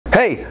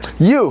Hey,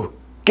 you!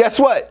 Guess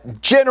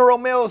what? General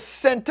Mills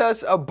sent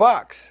us a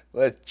box.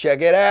 Let's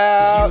check it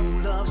out. You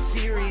love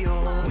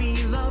cereal,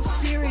 we love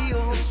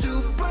cereal, the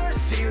Super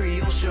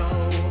Cereal Show.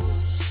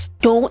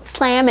 Don't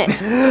slam it.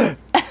 Hey!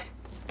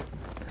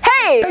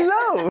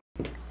 Hello!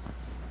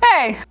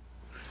 Hey!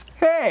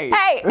 Hey!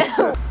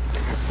 Hey!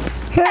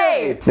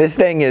 Hey! This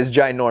thing is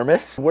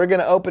ginormous. We're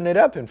gonna open it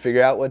up and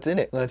figure out what's in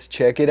it. Let's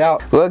check it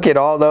out. Look at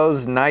all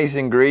those nice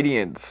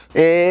ingredients.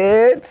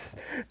 It's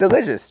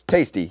delicious,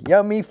 tasty,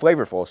 yummy,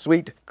 flavorful,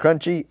 sweet,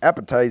 crunchy,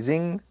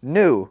 appetizing,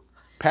 new.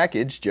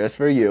 Packaged just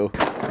for you.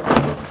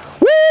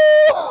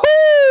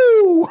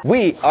 Woo-hoo!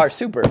 We are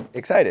super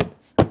excited.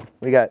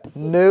 We got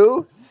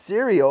new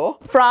cereal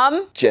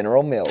From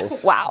General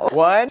Mills. Wow.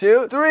 1,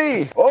 2,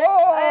 3.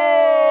 Oh!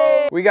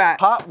 Hey! We got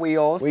Hot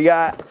Wheels. We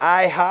got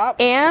IHOP.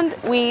 And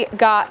we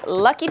got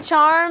Lucky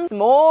Charms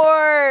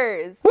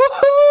s'mores.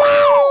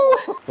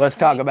 Woohoo! Let's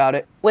talk about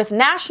it. With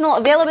national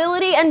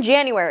availability in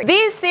January.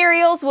 These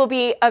cereals will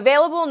be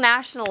available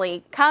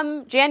nationally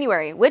come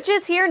January, which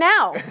is here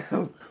now.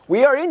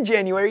 We are in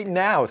January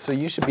now, so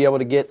you should be able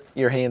to get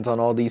your hands on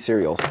all these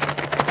cereals.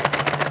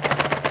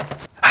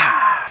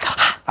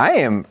 I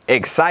am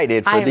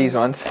excited for these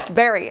ones.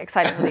 Very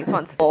excited for these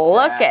ones.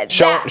 Look at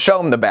that. Show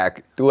them the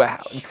back. Wow.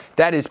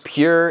 That is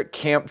pure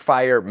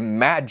campfire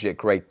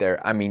magic right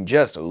there. I mean,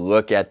 just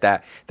look at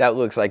that. That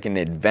looks like an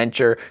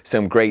adventure.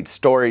 Some great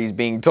stories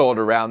being told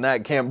around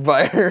that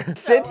campfire.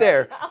 Sit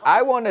there.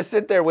 I want to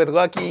sit there with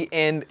Lucky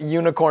and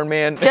Unicorn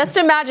Man. Just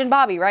imagine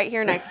Bobby right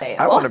here next to you.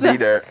 I want to be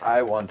there.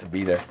 I want to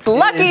be there.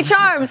 Lucky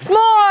Charms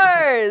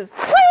s'mores!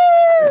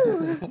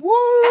 Woo!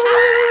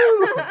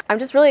 Woo! I'm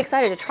just really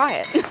excited to try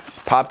it.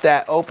 Pop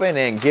that open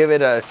and give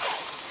it a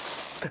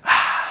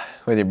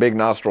with your big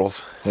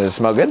nostrils. Does it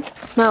smell good?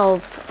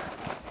 Smells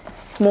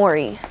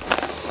s'morey.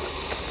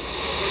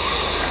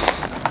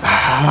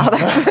 Oh,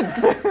 that's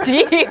a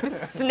deep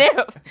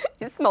sniff.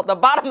 You smelled the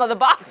bottom of the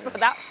box with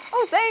that.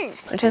 Oh,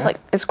 thanks. It tastes like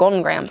it's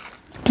Golden Grams.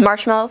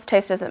 Marshmallows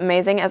taste as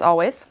amazing as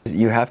always.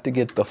 You have to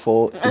get the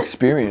full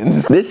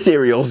experience. This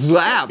cereal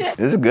slaps.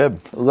 This is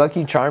good.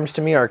 Lucky Charms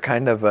to me are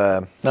kind of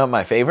not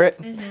my favorite,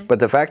 but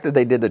the fact that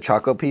they did the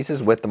chocolate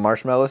pieces with the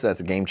marshmallows,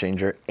 that's a game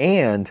changer.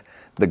 And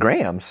the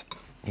grams,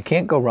 you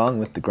can't go wrong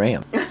with the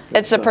gram.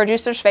 It's the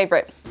producer's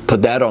favorite.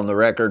 Put that on the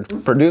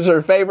record.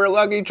 Producer's favorite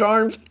Lucky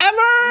Charms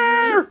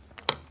ever!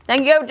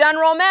 Thank you,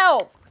 General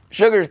Mills.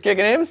 Sugar's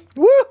kicking in.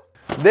 Woo!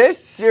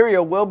 This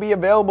cereal will be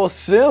available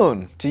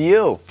soon to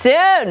you.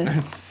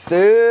 Soon.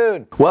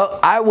 Soon. Well,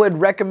 I would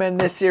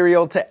recommend this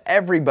cereal to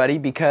everybody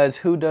because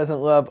who doesn't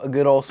love a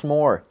good old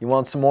s'more? You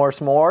want some more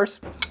s'mores?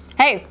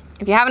 Hey,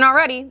 if you haven't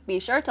already, be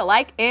sure to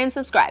like and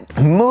subscribe.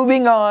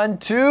 Moving on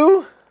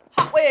to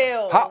Hot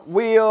Wheels. Hot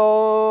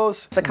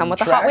Wheels. Does it come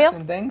with a Hot Wheel?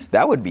 And things?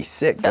 That would be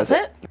sick, Does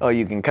it? Oh,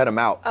 you can cut them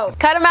out. Oh,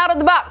 cut them out of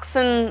the box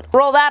and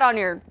roll that on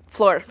your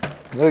floor.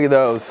 Look at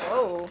those.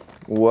 Oh.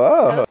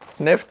 Whoa.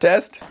 Sniff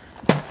test.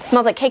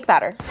 Smells like cake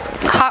batter.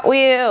 Hot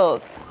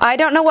Wheels. I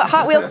don't know what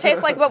Hot Wheels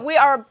taste like, but we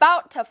are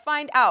about to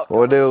find out.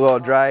 We'll do a little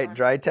dry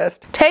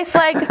test. Tastes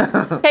like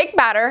cake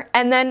batter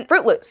and then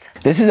Fruit Loops.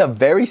 This is a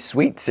very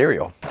sweet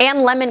cereal.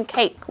 And lemon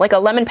cake, like a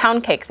lemon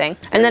pound cake thing.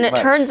 And then it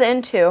turns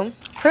into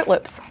Fruit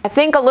Loops. I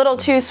think a little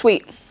too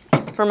sweet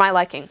for my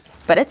liking,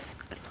 but it's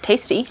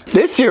tasty.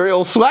 This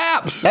cereal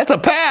slaps. That's a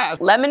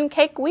pass. Lemon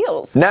cake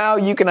wheels. Now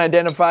you can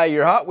identify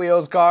your Hot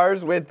Wheels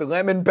cars with the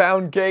lemon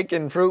pound cake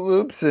and Fruit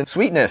Loops and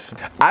sweetness.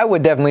 I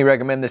would definitely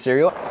recommend this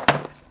cereal.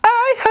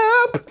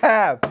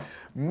 IHOP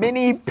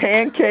Mini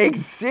Pancake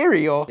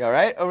Cereal. You all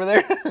right over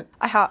there?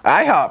 IHOP.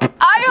 IHOP.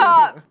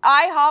 IHOP.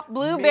 IHOP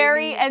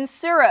blueberry and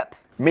syrup.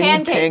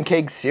 Mini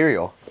Pancake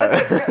Cereal.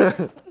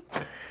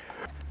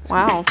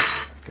 Wow.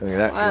 Look at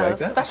that. Wow, You like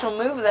that? special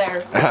move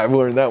there. I've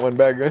learned that one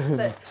back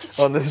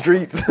on the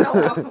streets.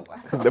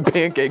 The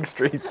pancake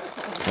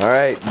streets. All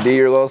right, do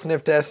your little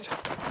sniff test.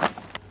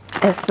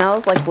 It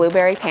smells like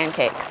blueberry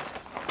pancakes.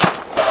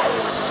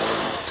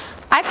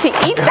 I have to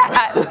eat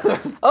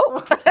that.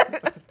 Oh.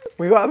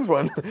 We lost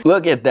one.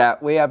 Look at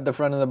that. We have the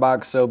front of the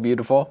box so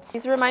beautiful.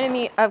 These reminded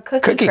me of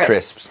Cookie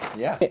Crisps.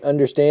 Yeah. I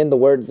understand the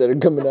words that are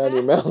coming out of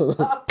your mouth.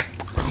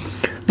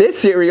 This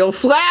cereal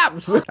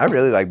slaps. I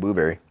really like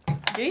blueberry.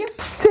 Do you?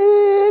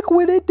 Sick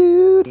with it,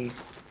 dude.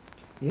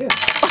 Yeah.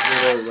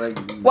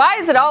 Why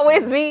is it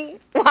always me?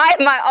 Why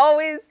am I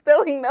always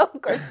spilling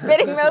milk or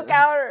spitting milk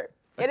out or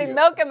getting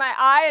milk in my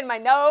eye and my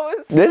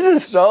nose? This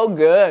is so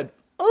good.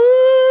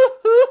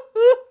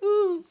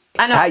 I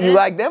know. How you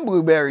like them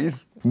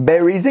blueberries?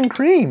 Berries and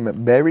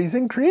cream. Berries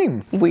and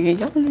cream. We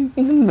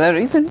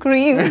berries and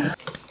cream.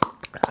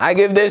 I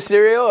give this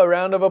cereal a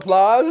round of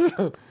applause.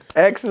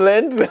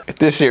 Excellent.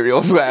 This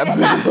cereal slaps.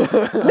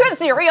 This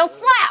cereal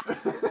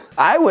slaps.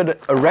 I would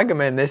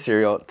recommend this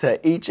cereal to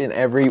each and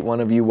every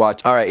one of you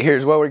watching. All right,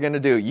 here's what we're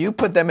gonna do. You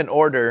put them in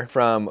order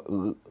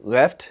from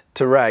left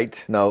to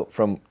right. No,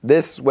 from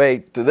this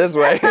way to this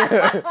way.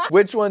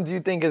 Which one do you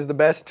think is the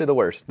best to the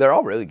worst? They're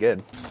all really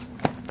good.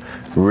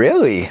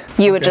 Really?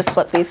 You would just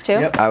flip these two?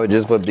 Yep, I would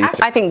just flip these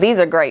two. I think these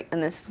are great,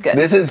 and this is good.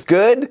 This is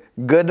good,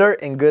 gooder,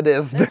 and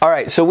goodest. All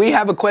right, so we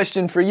have a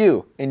question for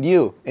you, and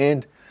you,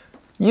 and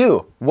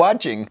you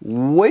watching.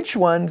 Which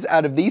ones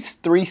out of these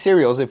 3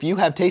 cereals, if you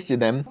have tasted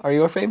them, are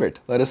your favorite?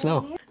 Let us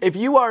know. If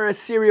you are a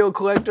cereal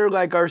collector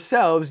like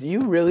ourselves,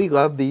 you really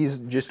love these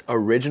just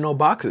original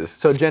boxes.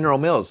 So General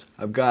Mills,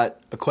 I've got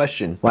a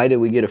question. Why did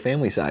we get a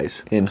family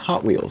size in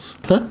Hot Wheels?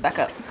 Huh? Back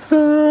up.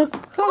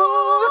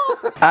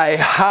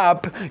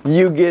 IHOP,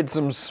 you get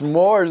some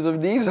s'mores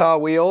of these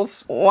Hot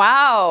Wheels.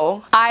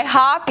 Wow.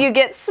 IHOP, you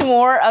get some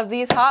more of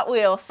these Hot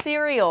Wheels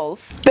cereals.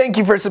 Thank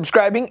you for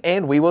subscribing,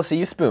 and we will see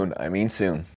you soon.